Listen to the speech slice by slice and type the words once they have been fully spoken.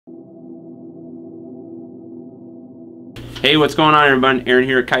Hey, what's going on everyone? Aaron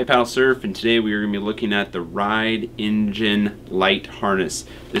here at Kite Paddle Surf, and today we are going to be looking at the Ride Engine Lyte harness.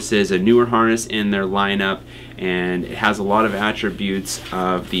 This is a newer harness in their lineup, and it has a lot of attributes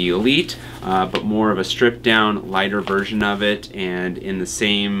of the Elite, but more of a stripped down, lighter version of it, and in the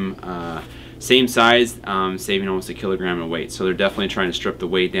same size, saving almost a kilogram of weight. So they're definitely trying to strip the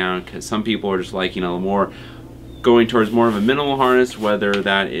weight down, because some people are just liking a more going towards more of a minimal harness, whether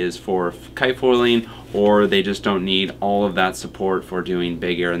that is for kite foiling or they just don't need all of that support for doing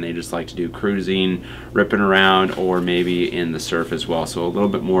big air and they just like to do cruising, ripping around, or maybe in the surf as well. So a little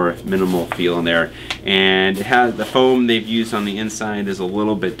bit more minimal feel in there. And it has the foam they've used on the inside is a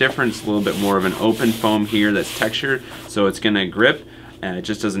little bit different. It's a little bit more of an open foam here that's textured, so it's gonna grip. It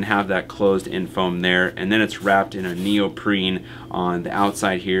just doesn't have that closed in foam there, and then it's wrapped in a neoprene on the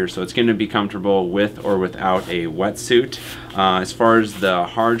outside here, so it's going to be comfortable with or without a wetsuit. As far as the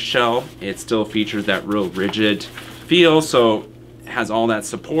hard shell, it still features that real rigid feel, so it has all that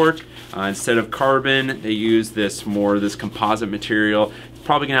support. Instead of carbon, they use this composite material. It's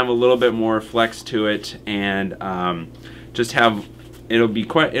probably gonna have a little bit more flex to it, and it'll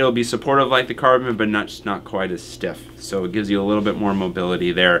be supportive like the carbon, but not quite as stiff. So it gives you a little bit more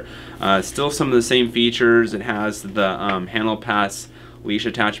mobility there. Still some of the same features. It has the handle pass leash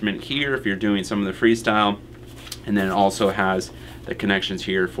attachment here if you're doing some of the freestyle, and then it also has the connections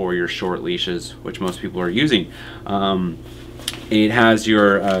here for your short leashes, which most people are using. It has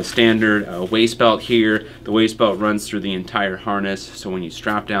your standard waist belt here. The waist belt runs through the entire harness, so when you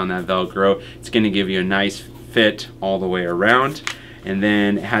strap down that Velcro, it's going to give you a nice fit all the way around. And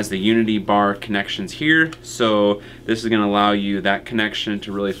then it has the unity bar connections here, so this is going to allow you that connection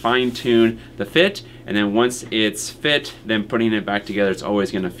to really fine-tune the fit, and then once it's fit, then putting it back together, it's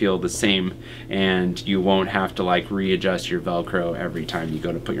always going to feel the same, and you won't have to readjust your Velcro every time you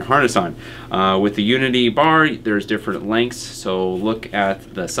go to put your harness on. With the unity bar, there's different lengths, so look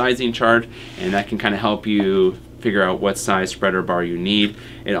at the sizing chart, and that can kind of help you figure out what size spreader bar you need.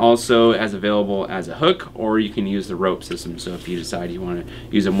 It also is available as a hook, or you can use the rope system. So if you decide you want to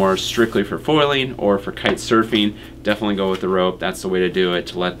use it more strictly for foiling or for kite surfing, definitely go with the rope. That's the way to do it,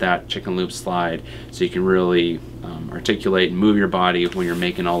 to let that chicken loop slide so you can really articulate and move your body when you're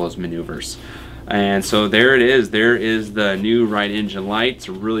making all those maneuvers. And so there it is. There is the new Ride Engine Lyte. It's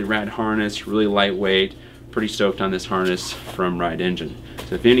a really rad harness, really lightweight. Pretty stoked on this harness from Ride Engine.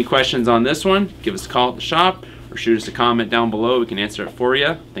 So if you have any questions on this one, give us a call at the shop, or shoot us a comment down below. We can answer it for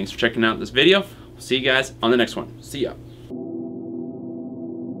you. Thanks for checking out this video. We'll see you guys on the next one. See ya.